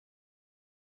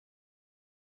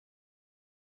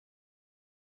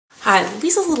Hi,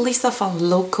 this is Lisa from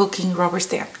Low Cooking Rubber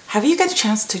Stamp. Have you got a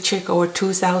chance to check our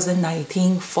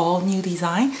 2019 fall new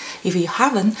design? If you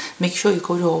haven't, make sure you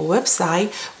go to our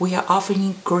website. We are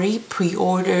offering great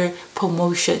pre-order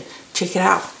promotion. Check it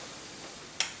out.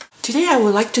 Today I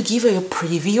would like to give you a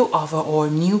preview of our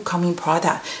new coming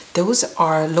product. Those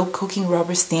are Low Cooking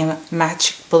Rubber Stamp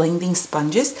Match Blending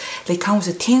Sponges. They come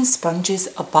with 10 sponges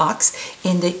a box,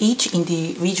 and each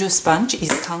individual sponge is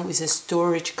come with a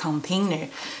storage container.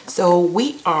 So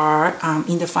we are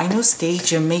in the final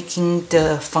stage of making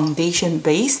the foundation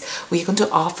base. We're going to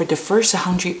offer the first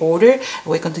 100 order.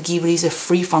 We're going to give this a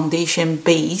free foundation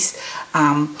base.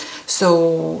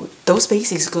 So those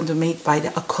base is going to be made by the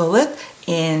acrylic.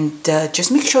 And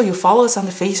just make sure you follow us on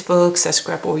the Facebook,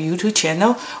 subscribe our YouTube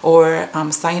channel, or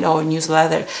sign our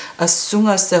newsletter. As soon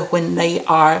as when they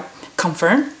are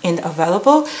confirmed and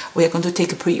available, we are going to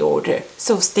take a pre-order.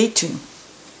 So stay tuned.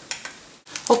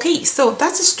 Okay, so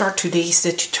that's start today's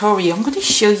tutorial. I'm going to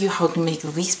show you how to make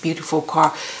this beautiful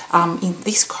card. In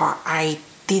this card, I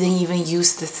didn't even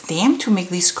use the stamp to make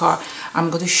this card. I'm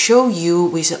going to show you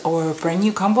with our brand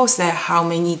new combo set how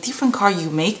many different cards you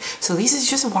make. So this is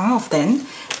just one of them,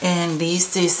 and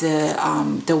this is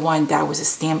the one that was a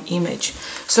stamp image.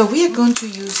 So we are going to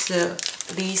use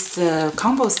this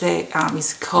combo set.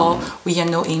 It's called We Are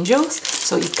No Angels.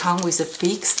 So it comes with a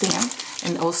big stamp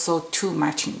and also 2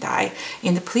 matching die.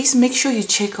 And please make sure you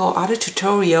check our other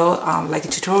tutorial, like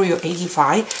tutorial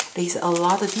 85. There's a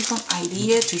lot of different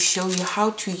ideas to show you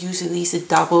how to use this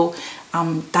double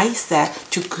die set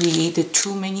to create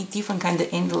too many different kind of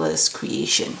endless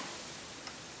creation.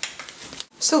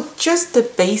 So just the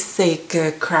basic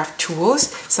craft tools.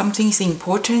 Something is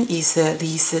important is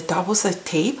this double-sided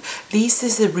tape. This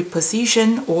is a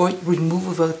reposition or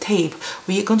removable tape.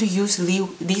 We are going to use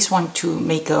this one to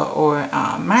make our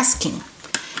masking.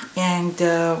 And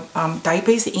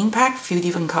die-based impact, few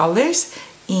different colors.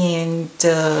 And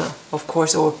of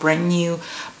course our brand new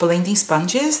blending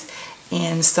sponges.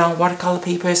 And some watercolor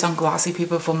paper, some glossy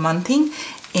paper for mounting.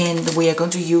 And we are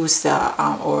going to use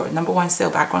our #1 cell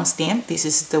background stamp. This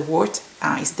is the word,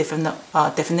 it's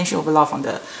definition of love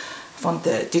from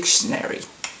the dictionary.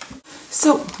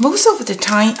 So most of the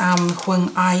time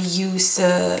when I use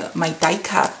my die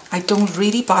cut, I don't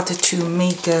really bother to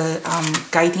make a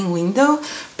guiding window,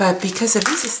 but because of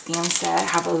this stamp set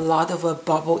have a lot of a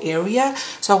bubble area,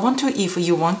 so I want to, if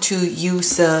you want to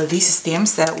use this stamp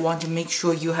set, want to make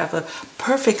sure you have a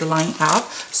perfect line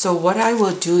up. So what I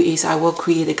will do is I will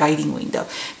create a guiding window.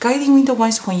 Guiding window,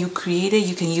 once when you create it,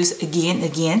 you can use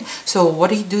again. So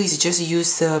what you do is just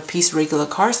use a piece regular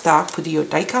cardstock, put your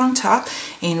die cut on top,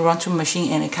 and run to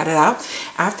machine and cut it out.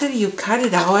 After you cut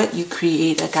it out, you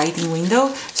create a guiding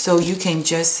window. So you can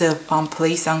just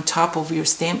place on top of your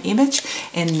stamp image,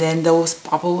 and then those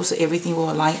bubbles, everything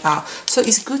will line up. So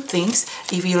it's good things.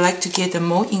 If you like to get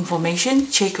more information,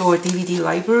 check our DVD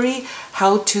library,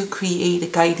 how to create a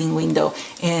guiding window.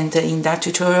 And in that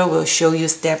tutorial, we'll show you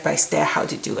step by step how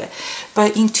to do it.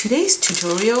 But in today's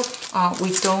tutorial,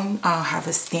 we don't have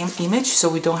a stamp image, so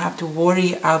we don't have to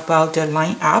worry about the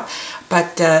line up.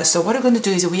 But so what we're going to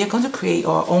do is we are going to create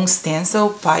our own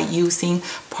stencil by using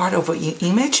part of an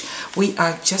image. We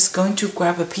are just going to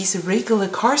grab a piece of regular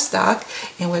cardstock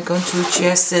and we're going to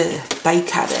just die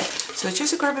cut it. So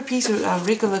just grab a piece of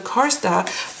regular cardstock,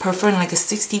 prefer like a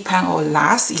 60-pound or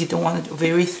less. You don't want it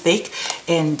very thick,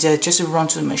 and just run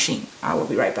to the machine. I will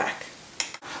be right back.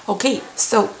 Okay,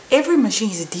 so every machine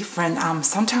is different.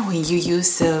 Sometimes when you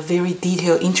use a very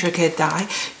detailed, intricate die,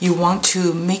 you want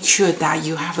to make sure that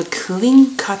you have a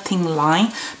clean cutting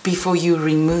line before you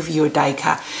remove your die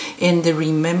cut. And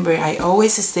remember, I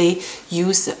always say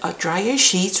use a dryer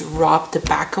sheet, rub the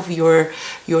back of your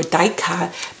die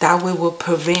cut. That way will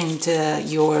prevent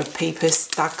your paper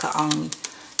stuck on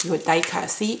your die cut.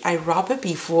 See, I rub it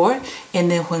before,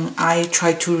 and then when I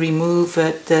try to remove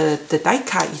the die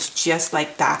cut, it's just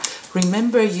like that.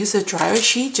 Remember, use a dryer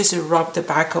sheet, just rub the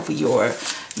back of your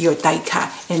die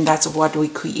cut, and that's what we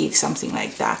create, something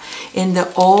like that. And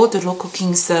all the Low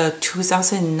Cooking's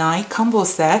 2009 combo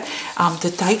set,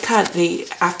 the die cut,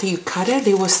 after you cut it,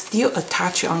 they will still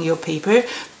attach on your paper.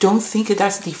 Don't think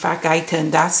that's the defect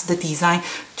item. That's the design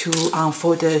to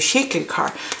for the shaker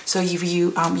card. So if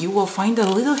you you will find the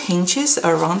little hinges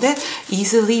around it,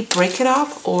 easily break it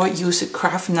off or use a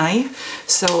craft knife.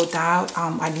 So that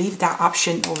I leave that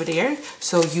option over there.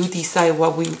 So you decide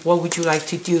what would you like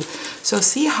to do. So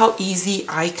see how easy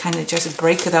I kind of just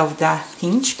break it off that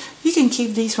hinge. You can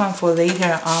keep this one for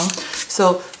later on.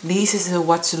 So this is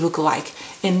what to look like.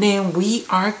 And then we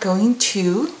are going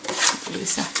to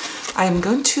I'm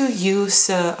going to use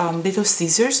little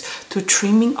scissors to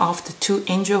trimming off the 2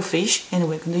 angelfish, and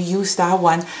we're going to use that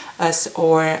one as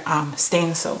our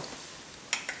stencil.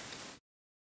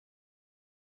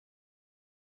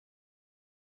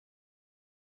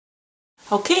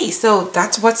 Okay, so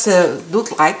that's what's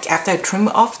look like after I trim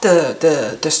off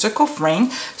the circle frame.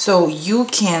 So you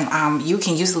can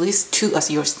use these two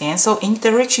as your stencil any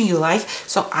direction you like.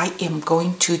 So I am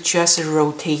going to just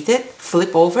rotate it,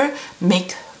 flip over,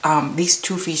 make these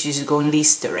 2 fishes go in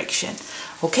this direction.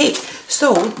 Okay,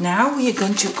 so now we are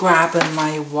going to grab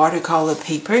my watercolor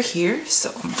paper here.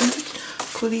 So I'm going to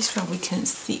put this one, we can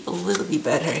see a little bit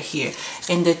better here,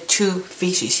 and the 2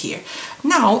 fishes here.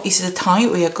 Now is the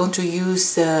time we are going to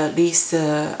use this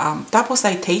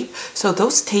double-sided tape. So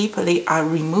those tape, they are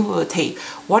removable tape.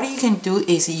 What you can do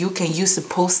is you can use a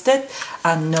post-it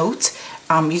note.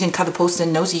 You can cut the post-it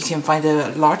notes. You can find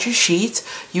a larger sheet.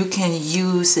 You can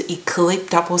use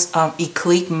Eclipse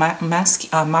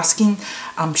masking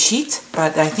sheet,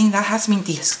 but I think that has been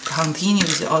discontinued.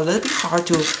 It's a little bit hard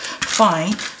to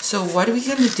find. So what we're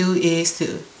gonna do is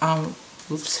to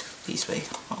oops, this way.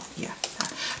 Oh yeah.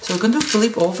 So we're going to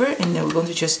flip over, and then we're going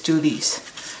to just do this.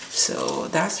 So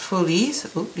that's for this.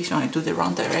 Oh, this one I do the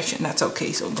wrong direction. That's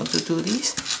okay. So I'm going to do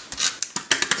this.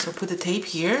 So put the tape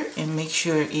here and make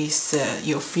sure is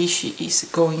your fish is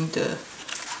going the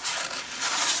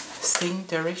same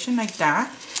direction like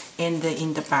that. And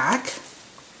in the back,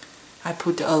 I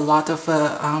put a lot of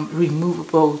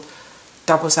removable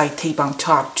double-sided tape on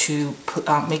top to put,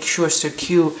 make sure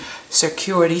secure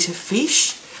this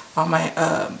fish on my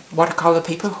watercolor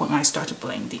paper when I start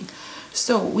blending.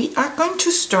 So we are going to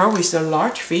start with a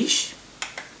large fish.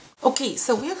 Okay,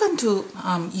 so we are going to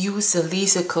use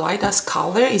this Kaleidos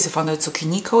color. It's from the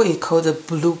Zucchinico. It's called the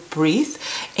Blue Breathe.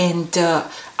 And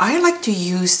I like to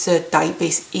use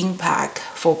dye-based impact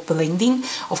for blending.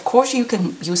 Of course, you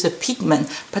can use a pigment,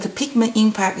 but the pigment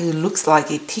impact, it looks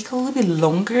like it takes a little bit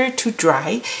longer to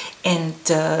dry, and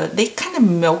they kind of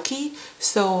milky.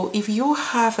 So if you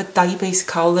have a dye-based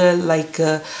color like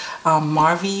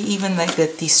Marvy, even like a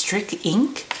District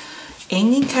ink,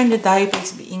 any kind of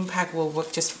dye-based impact will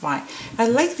work just fine. I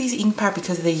like these impact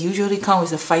because they usually come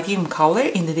with a 5DM color,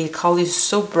 and the color is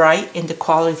so bright and the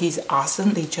quality is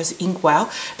awesome. They just ink well.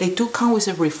 They do come with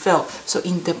a refill. So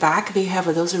in the back they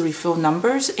have those refill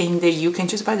numbers, and you can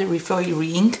just buy the refill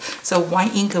re-ink. So one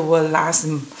ink will last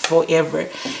forever.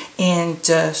 And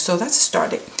so let's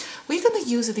start it. We're going to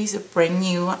use these brand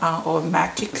new or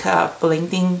magic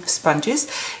blending sponges.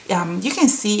 You can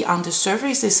see on the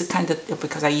surface is kind of,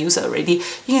 because I use it already,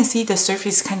 you can see the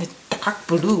surface is kind of dark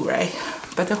blue, right?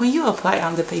 But when you apply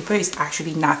on the paper, it's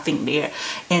actually nothing there.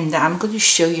 And I'm going to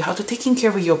show you how to take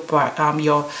care of your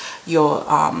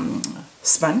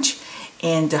sponge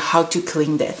and how to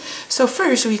clean that. So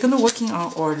first, we're going to working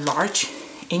on our large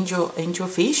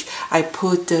angelfish. I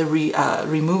put the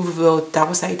removable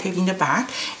double-sided tape in the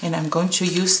back, and I'm going to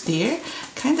use there,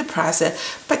 kind of press it.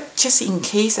 But just in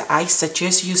case, I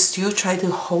suggest you still try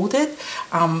to hold it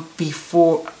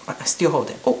before, still hold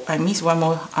it. Oh, I missed one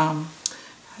more.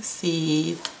 Let's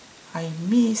see. I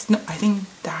missed. No, I think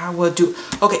that will do.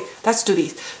 Okay, let's do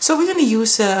this. So we're gonna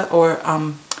use our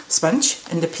sponge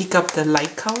and pick up the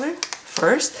light color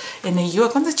first, and then you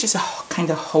are going to just kind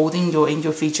of holding your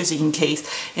angel features in case,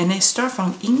 and then start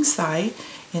from inside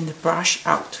and brush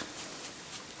out.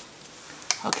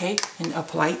 Okay, and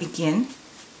apply again.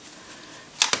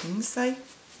 Inside,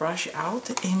 brush out,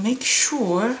 and make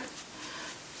sure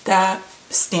that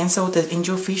stencil, the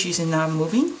angel fish, is not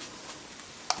moving.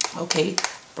 Okay,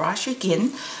 brush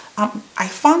again. I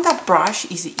found that brush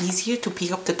is easier to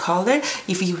pick up the color.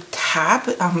 If you tap,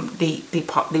 they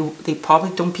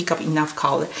probably don't pick up enough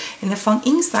color. And then from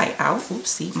inside out,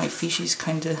 oops, see, my fish is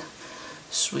kind of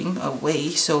swing away.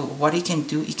 So what you can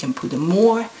do, you can put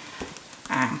more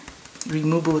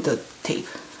removable the tape.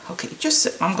 Okay,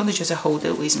 I'm gonna just hold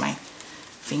it with my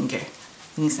finger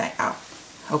inside out.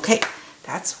 Okay,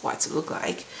 that's what it looks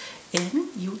like. And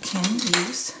you can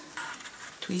use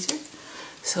tweezers.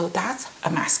 So that's a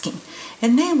masking.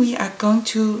 And then we are going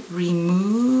to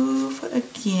remove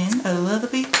again a little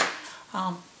bit,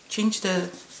 change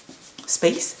the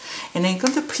space, and then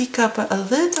going to pick up a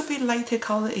little bit lighter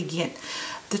color again.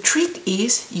 The trick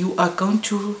is you are going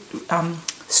to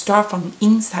start from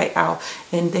inside out,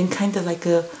 and then kind of like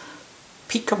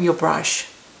pick up your brush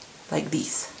like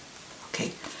this.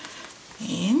 Okay,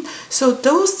 And so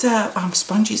those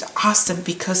sponges are awesome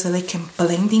because they can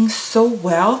blending so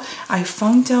well. I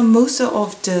found out most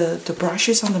of the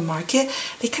brushes on the market,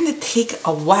 they kind of take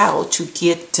a while to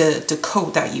get the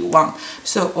coat that you want.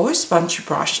 So our sponge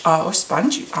brush, or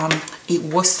sponge, it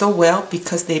works so well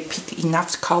because they pick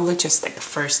enough color just like the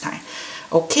first time.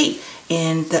 Okay,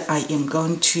 and I am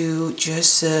going to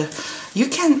just, you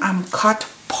can cut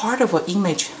part of an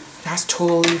image. That's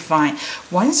totally fine.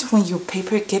 Once when your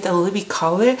paper get a little bit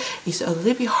color, it's a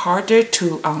little bit harder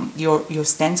to your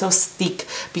stencil stick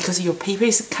because your paper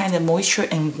is kind of moisture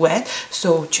and wet.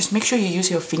 So just make sure you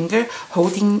use your finger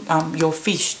holding your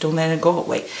fish. Don't let it go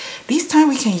away. This time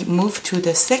we can move to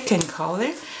the second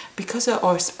color. Because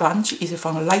our sponge is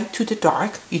from light to the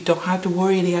dark, you don't have to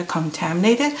worry they are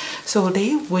contaminated, so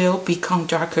they will become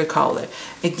darker color.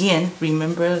 Again,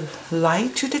 remember,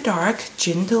 light to the dark,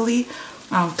 gently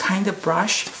kind of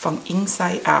brush from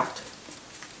inside out.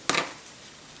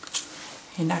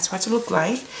 And that's what it looks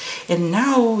like. And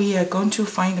now we are going to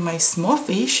find my small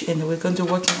fish, and we're going to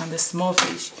work on the small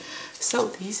fish. So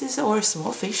this is our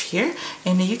small fish here,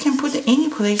 and you can put it any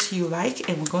place you like,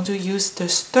 and we're going to use the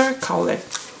third color,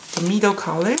 the middle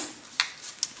color.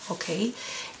 Okay,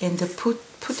 and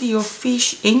put your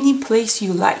fish any place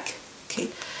you like. Okay,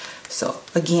 so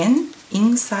again,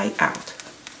 inside out.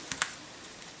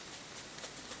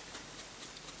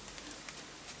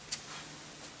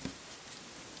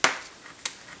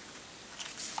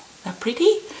 Not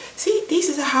pretty? See, this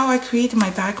is how I create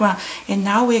my background. And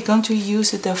now we're going to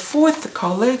use the fourth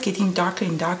color, getting darker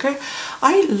and darker.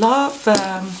 I love,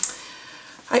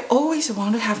 I always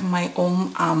want to have my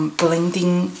own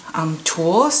blending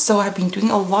tools. So I've been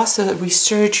doing a lot of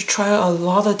research, try a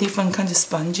lot of different kinds of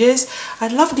sponges. I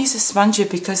love these sponges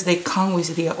because they come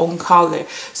with their own color.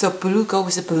 So blue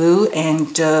goes with blue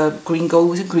and green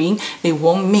goes with green. They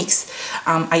won't mix.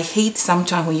 I hate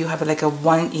sometimes when you have like a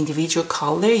one individual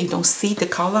color, you don't see the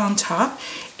color on top,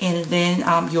 and then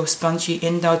your sponge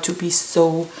end up to be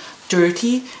so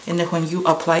dirty, and then when you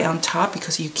apply on top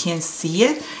because you can't see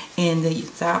it, and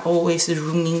that always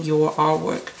ruining your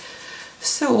artwork.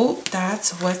 So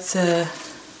that's what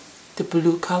the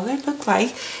blue color look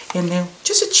like, and then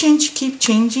just keep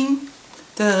changing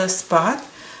the spot.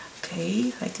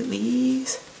 Okay, like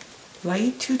these,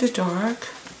 light to the dark.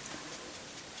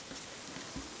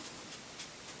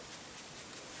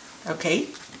 Okay,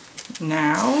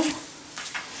 now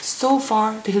so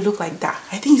far they look like that.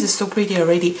 I think it's so pretty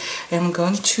already. And I'm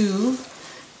going to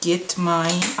get my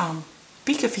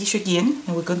bigger fish again,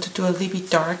 and we're going to do a little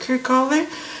bit darker color.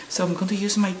 So I'm going to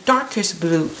use my darkest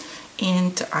blue,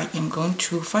 and I am going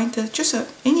to find just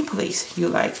any place you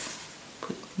like.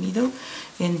 Put middle,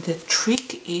 and the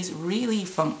trick is really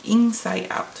from inside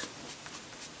out.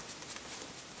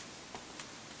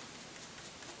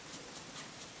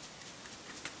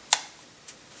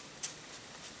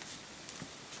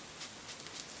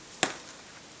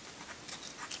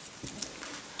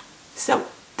 So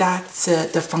that's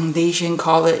the foundation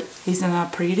color. Isn't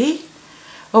that pretty?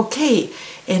 Okay,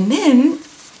 and then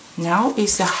now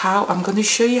is how I'm going to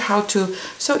show you how to.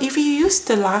 So if you use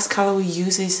the last color we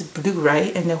use is blue,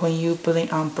 right? And then when you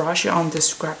brush it on the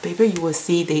scrap paper, you will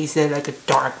see there is like a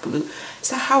dark blue.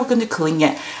 So how we're going to clean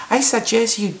it? I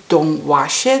suggest you don't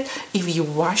wash it. If you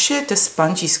wash it, the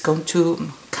sponge is going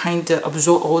to kind of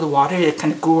absorb all the water. It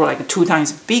kind of grow like 2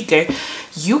 times bigger.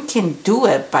 You can do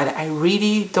it, but I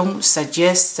really don't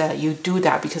suggest you do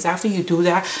that, because after you do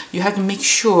that, you have to make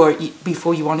sure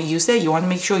before you want to use it, you want to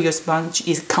make sure your sponge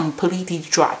is completely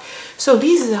dry. So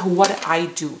this is what I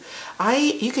do.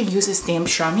 You can use a stamp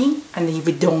shaming, and if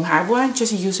you don't have one,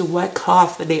 just use a wet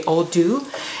cloth. They all do,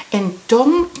 and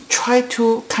don't try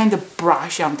to kind of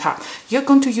brush on top. You're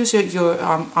going to use your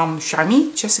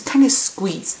shaming, just kind of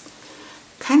squeeze.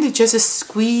 Kind of just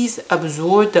squeeze,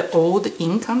 absorb the old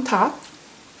ink on top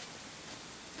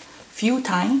few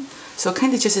times. So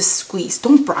kind of just squeeze,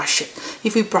 don't brush it.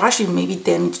 If you brush it, maybe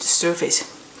damage the surface.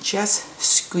 Just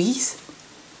squeeze.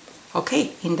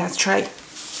 Okay, and that's right.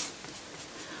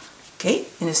 Okay,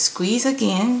 and squeeze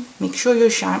again. Make sure your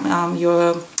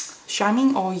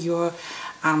shaming or your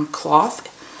cloth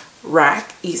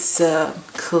rack is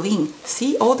clean.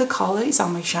 See, all the color is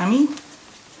on my shaming.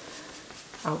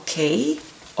 Okay,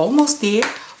 almost there.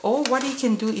 Or what you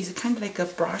can do is kind of like a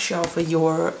brush off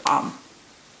your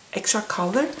extra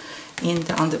color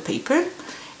on the paper,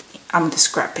 the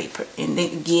scrap paper, and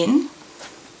then again.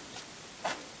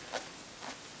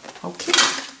 Okay.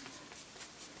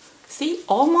 See,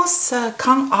 almost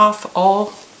come off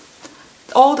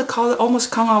all the color almost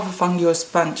come off from your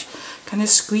sponge. Kind of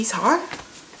squeeze hard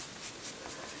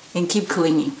and keep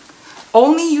cleaning.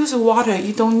 only use water.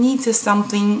 You don't need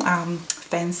something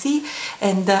fancy.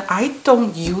 And I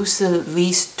don't use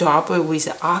this dauber with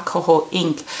alcohol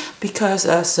ink because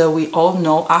as we all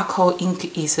know, alcohol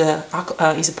ink is a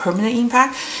permanent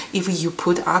impact. If you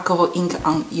put alcohol ink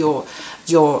on your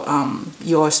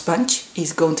sponge,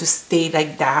 it's going to stay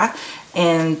like that.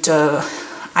 And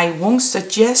I won't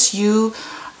suggest you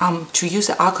to use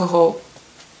alcohol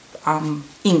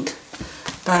ink,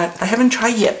 but I haven't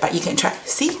tried yet, but you can try.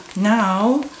 See,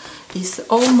 now it's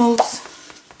almost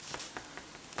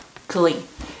clean.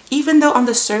 Even though on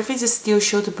the surface it still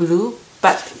shows the blue,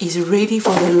 but it's ready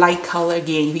for the light color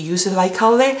again. If you use the light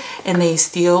color, and then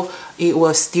it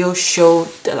will still show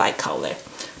the light color.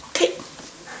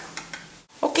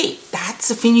 Okay,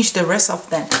 that's finished the rest of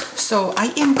them. So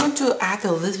I am going to add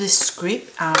a little bit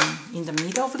script in the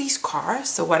middle of this card.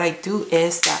 So what I do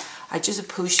is that I just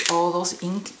push all those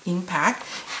impact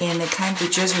and I kind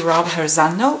of just rub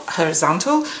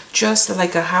horizontal, just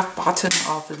like a half bottom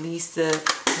of this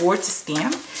board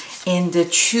stamp, and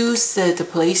choose the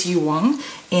place you want.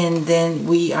 And then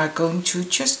we are going to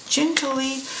just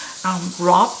gently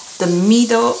rub the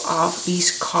middle of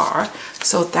each card,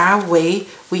 so that way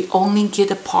we only get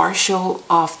a partial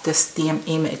of the stamp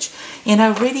image. And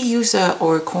I already use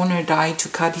our corner die to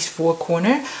cut these 4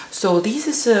 corners. So this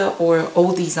is our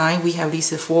old design. We have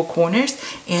these 4 corners,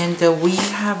 and we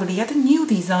have the other new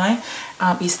design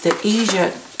is the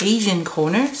Asian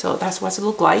corner. So that's what it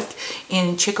looks like.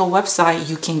 And check our website,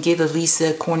 you can get these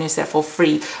corner set for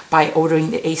free by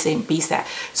ordering the A set and B set.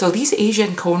 So this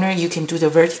Asian corner, you can do the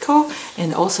vertical,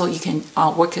 and also you can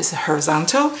work as a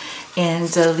horizontal. And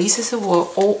this is our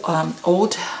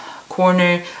old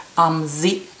corner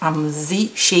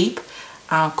Z shape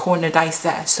corner die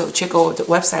set. So check out the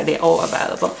website, they're all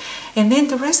available. And then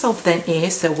the rest of them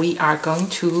is that we are going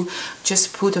to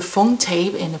just put the foam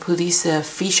tape and put this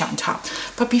fish on top.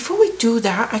 But before we do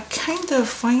that, I kind of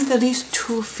find that these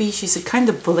 2 fish is kind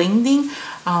of blending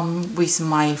with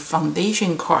my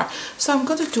foundation card. So I'm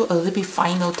going to do a little bit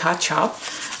final touch up.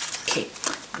 Okay,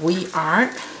 we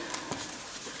are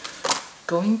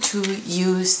going to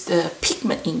use the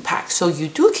pigment impact. So you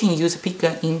can use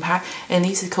pigment impact, and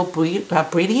this is called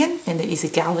Brilliant, and it is a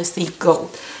Galaxy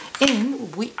Gold.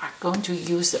 And we are going to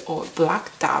use our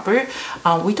black dauber.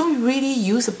 We don't really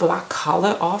use black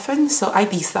color often, so I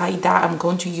decide that I'm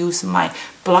going to use my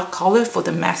black color for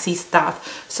the messy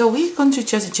stuff. So we're going to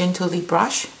just gently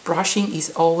brush. Brushing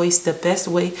is always the best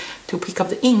way to pick up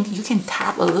the ink. You can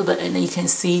tap a little bit and then you can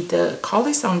see the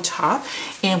colors on top.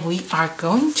 And we are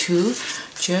going to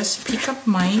just pick up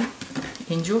my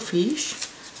angelfish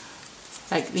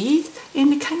like this,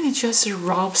 and kind of just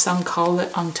rub some color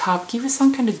on top, give it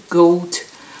some kind of gold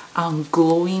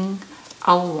glowing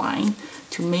outline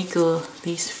to make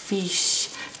this fish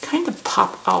kind of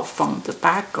pop out from the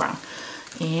background.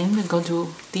 And I'm going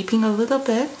to dip in a little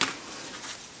bit.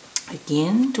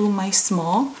 Again, do my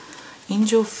small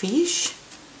angelfish.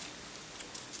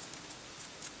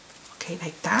 Okay,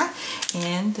 like that.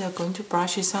 And I'm going to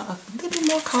brush this out a little bit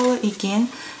more color again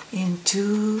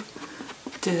into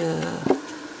the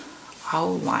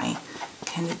outline,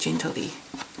 kind of gently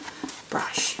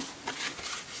brush.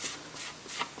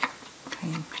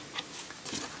 Okay,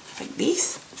 like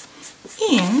this.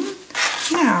 And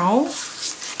now,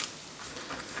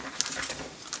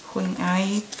 when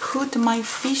I put my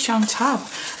fish on top,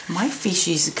 my fish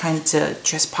is kind of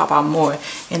just pop out more,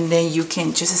 and then you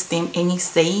can just stamp any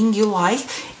saying you like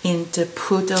and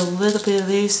put a little bit of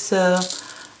this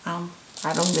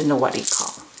I don't even know what it's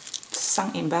called,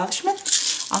 some embellishment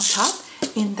on top,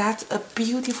 and that's a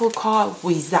beautiful card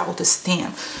without the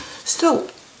stamp. So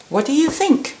what do you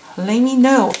think? Let me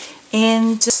know.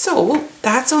 And so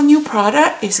that's our new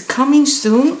product. It's coming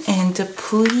soon, and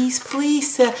please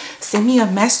send me a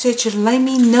message and let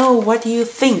me know what you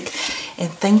think. And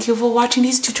thank you for watching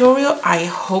this tutorial. I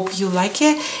hope you like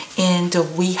it, and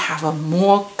we have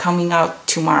more coming out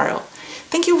tomorrow.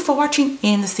 Thank you for watching,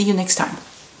 and see you next time.